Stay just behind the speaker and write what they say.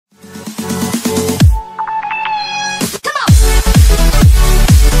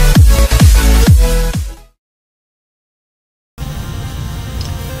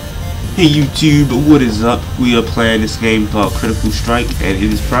Hey YouTube, what is up? We are playing this game called Critical Strike, and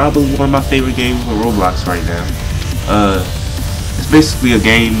it is probably one of my favorite games on Roblox right now. It's basically a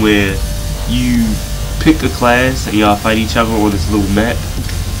game where you pick a class and y'all fight each other on this little map.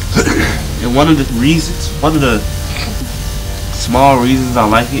 And one of the small reasons I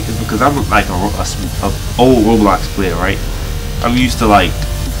like it is because I'm like a old Roblox player, right? I'm used to like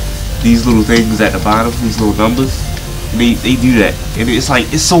these little things at the bottom, these little numbers. And they do that, and it's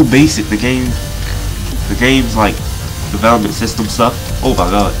like, it's so basic. The game's like development system stuff. Oh my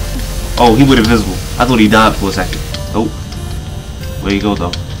god. Oh, he went invisible. I thought he died for a second. Nope. Where you go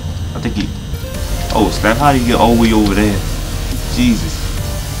though? I think he, oh snap, how did he get all the way over there? Jesus.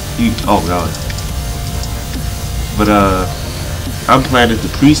 Oh god. But I'm playing as the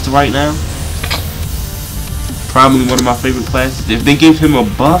priest right now. Probably one of my favorite classes. If they give him a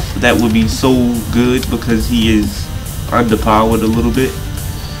buff, that would be so good, because he is underpowered a little bit.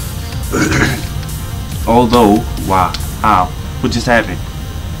 Although, wow, how? What just happened?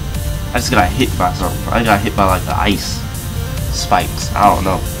 I just got hit by something. I got hit by like the ice spikes. I don't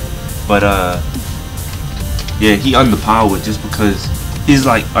know. But yeah, he underpowered just because he's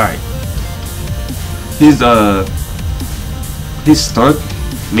like, alright. His stunt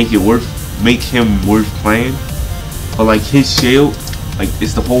make him worth playing. But like his shield, like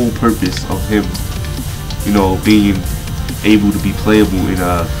it's the whole purpose of him, you know, being able to be playable in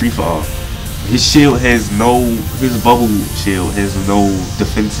free-for-all. His shield has no, his bubble shield has no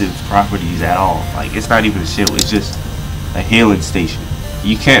defensive properties at all. Like, it's not even a shield, it's just a healing station.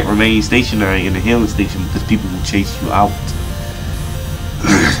 You can't remain stationary in a healing station because people will chase you out.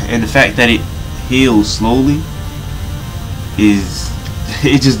 And the fact that it heals slowly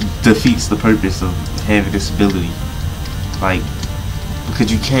it just defeats the purpose of having this ability. Like,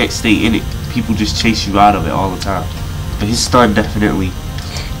 because you can't stay in it. People just chase you out of it all the time. But his stun definitely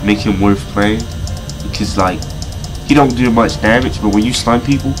make him worth playing, because like, he don't do much damage, but when you stun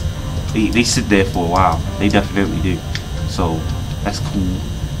people, they sit there for a while. They definitely do. So that's cool.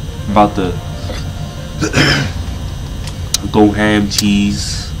 I'm about to go ham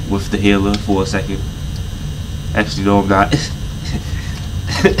cheese with the healer for a second. Actually no, I'm not.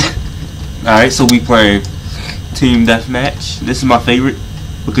 Alright, so we playing team deathmatch. This is my favorite,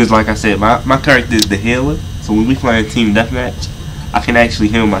 because like I said, my character is the healer. So when we playing team deathmatch, I can actually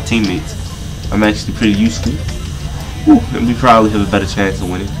heal my teammates. I'm actually pretty useful. And we probably have a better chance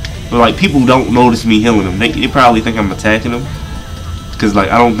of winning. But like, people don't notice me healing them. They probably think I'm attacking them, because like,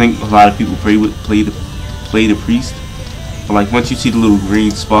 I don't think a lot of people play the priest. But like, once you see the little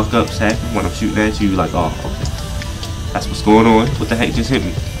green spark ups happen when I'm shooting at you, you're like, oh, okay, that's what's going on. What the heck just hit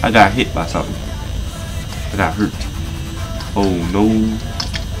me? I got hit by something. I got hurt. Oh no.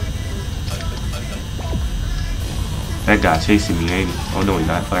 That guy chasing me, ain't he? Oh no, he's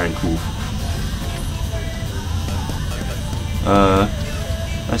not. Alright, cool.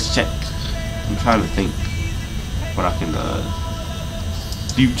 Let's check. I'm trying to think what I can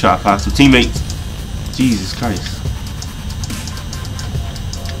do. Try to find some teammates. Jesus Christ.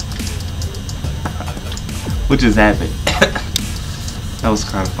 What just happened? That was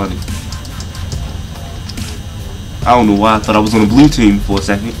kind of funny. I don't know why I thought I was on the blue team for a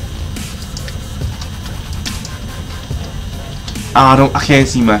second. I can't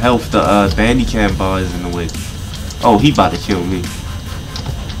see my health. The bandicam bar is in the way. Oh, he about to kill me.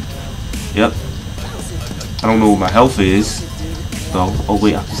 Yep. I don't know what my health is though. Oh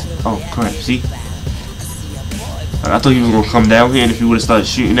wait, oh crap, see? I thought he was gonna come down here, and if he would've started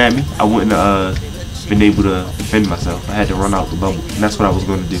shooting at me, I wouldn't been able to defend myself. I had to run out the bubble, and that's what I was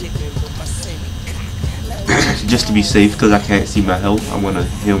gonna do. Just to be safe, because I can't see my health, I wanna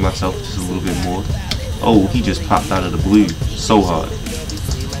heal myself just a little bit more. Oh, he just popped out of the blue so hard.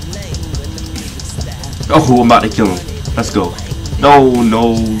 Oh, I'm about to kill him. Let's go. No,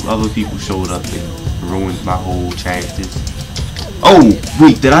 other people showed up and ruined my whole chances. Oh,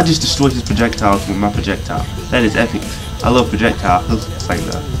 wait, did I just destroy his projectiles with my projectile? That is epic. I love projectiles. It's like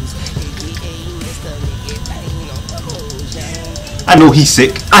that. I know he's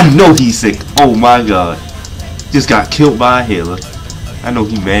sick. I know he's sick. Oh my god. Just got killed by a healer. I know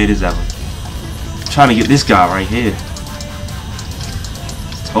he mad as ever. Trying to get this guy right here.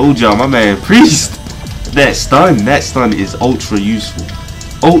 Told y'all, my man priest. That stun is ultra useful.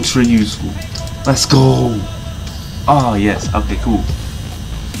 Ultra useful. Let's go. Oh yes. Okay, cool.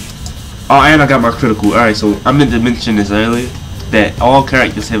 Oh, and I got my critical. Alright, so I meant to mention this earlier, that all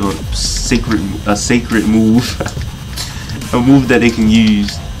characters have a sacred move. A move that they can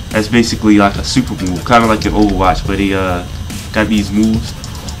use as basically like a super move, kind of like in Overwatch, where they got these moves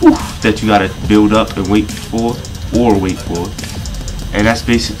that you gotta build up and wait for. And that's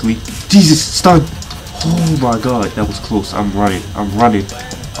basically Jesus stun. Oh my god, that was close. I'm running.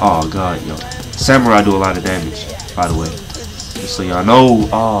 Oh god, yo. Samurai do a lot of damage, by the way. Just so y'all know.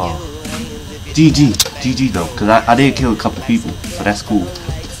 Oh, GG though, cause I did kill a couple people, so that's cool.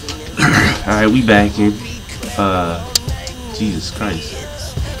 All right, we back in. Jesus Christ.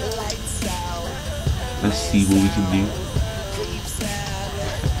 Let's see what we can do.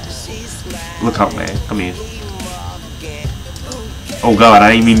 Look out, man. Come here. Oh god,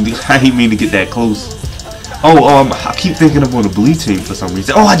 I ain't mean to get that close. Oh, I keep thinking I'm on the blue team for some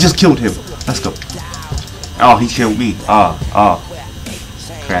reason. Oh, I just killed him. Let's go. Oh, he killed me. Crap.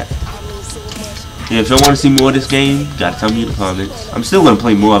 Yeah, if y'all want to see more of this game, gotta tell me in the comments. I'm still gonna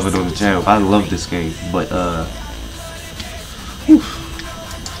play more of it on the channel. I love this game, but whew,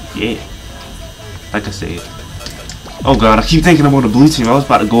 yeah. Like I said. Oh god, I keep thinking I'm on the blue team. I was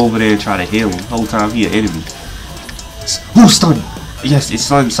about to go over there and try to heal him. The whole time he an enemy. Who stunned? Yes, it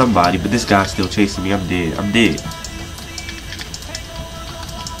stunned somebody, but this guy's still chasing me. I'm dead.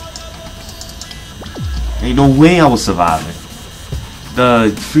 Ain't no way I was surviving.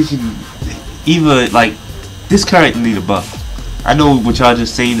 The freaking either like this character need a buff. I know what y'all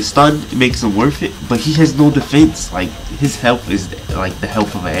just saying, the stun it makes him worth it, but he has no defense. Like his health is like the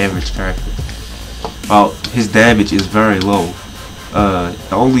health of an average character. Well, his damage is very low.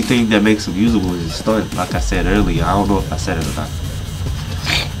 The only thing that makes him usable is his stun, like I said earlier. I don't know if I said it or not.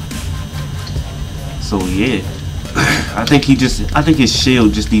 So yeah, I think his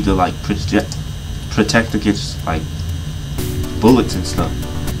shield just need to like protect against like bullets and stuff,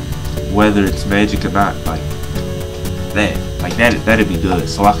 whether it's magic or not. Like that'd be good.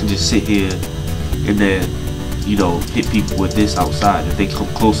 So I can just sit here and then, you know, hit people with this outside. If they come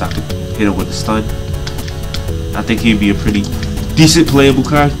close, I could hit them with the stun. I think he'd be a pretty decent playable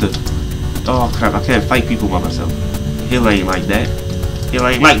character. Oh crap, I can't fight people by myself. He'll ain't like that.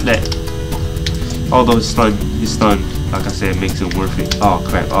 Although his stun, like I said, makes it worth it. Oh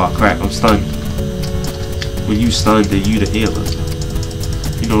crap, I'm stunned. When you stun, then you the healer.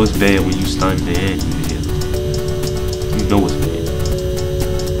 You know it's bad when you stun, then you the healer. You know it's bad.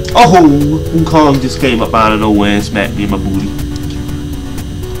 Oh, Wukong just came up out of nowhere and smacked me in my booty.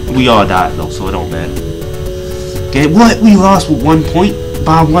 We all died though, so it don't matter. Okay, what? We lost with 1 point?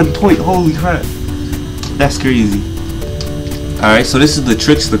 By 1 point, holy crap. That's crazy. Alright, so this is the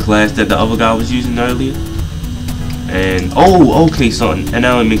trickster class that the other guy was using earlier. And, oh, okay, so, and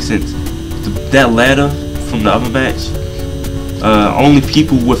now it makes sense. That ladder from the other match, only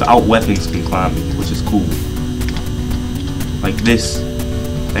people without weapons can climb it, which is cool. Like this.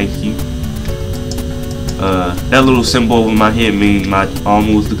 Thank you. That little symbol over my head means my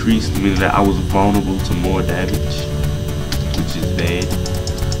armor was decreased, meaning that I was vulnerable to more damage, which is bad.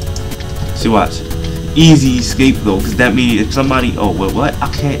 See, watch. Easy escape though, because that means if somebody, oh well, what? I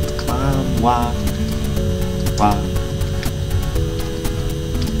can't climb. Why?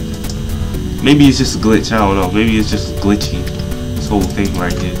 Maybe it's just a glitch. I don't know. Maybe it's just glitchy. This whole thing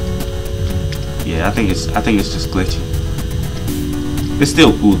right here. Yeah, I think it's just glitchy. It's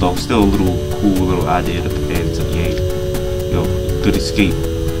still cool though. Still a cool little idea to put into the game. You know, good escape.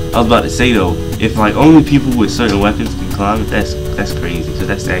 I was about to say though, if like only people with certain weapons can climb it, that's crazy. Because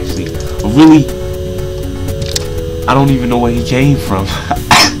that's actually a really, I don't even know where he came from.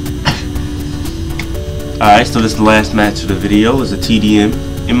 Alright, so this is the last match of the video. It's a TDM.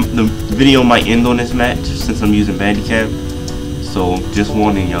 The video might end on this match since I'm using Bandicam. So just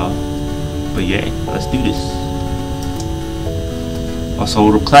warning y'all. But yeah, let's do this.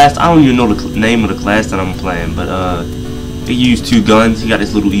 Also, the class, I don't even know the name of the class that I'm playing, but he used 2 guns. He got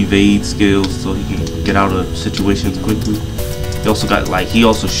his little evade skills so he can get out of situations quickly. He also got like, he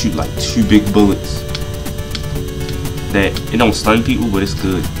also shoot like 2 big bullets that it don't stun people, but it's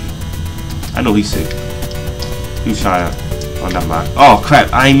good. I know he's sick. He was trying to, oh never mind. Oh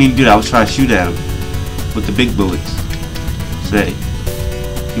crap, I ain't mean to do that. I was trying to shoot at him with the big bullets so that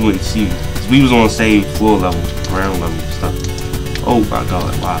he wouldn't see me. Cause we was on the same floor level, ground level stuff. Oh my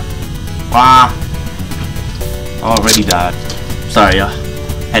god, why? Already died. Sorry y'all.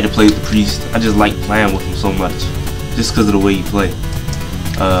 Had to play with the priest. I just like playing with him so much. Just because of the way he play.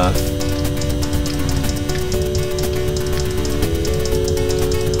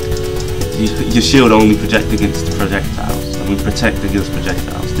 Your shield only protect against the projectiles. I mean protect against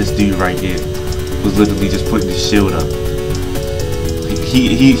projectiles. This dude right here was literally just putting his shield up.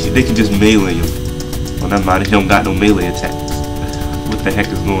 They can just melee him. Well never mind, he don't got no melee attacks. What the heck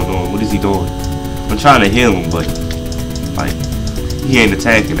is going on? What is he doing? I'm trying to heal him, but like he ain't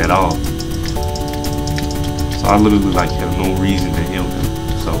attacking at all. So I literally like have no reason to heal him.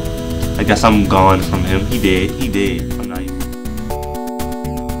 So I guess I'm gone from him. He dead. I'm not even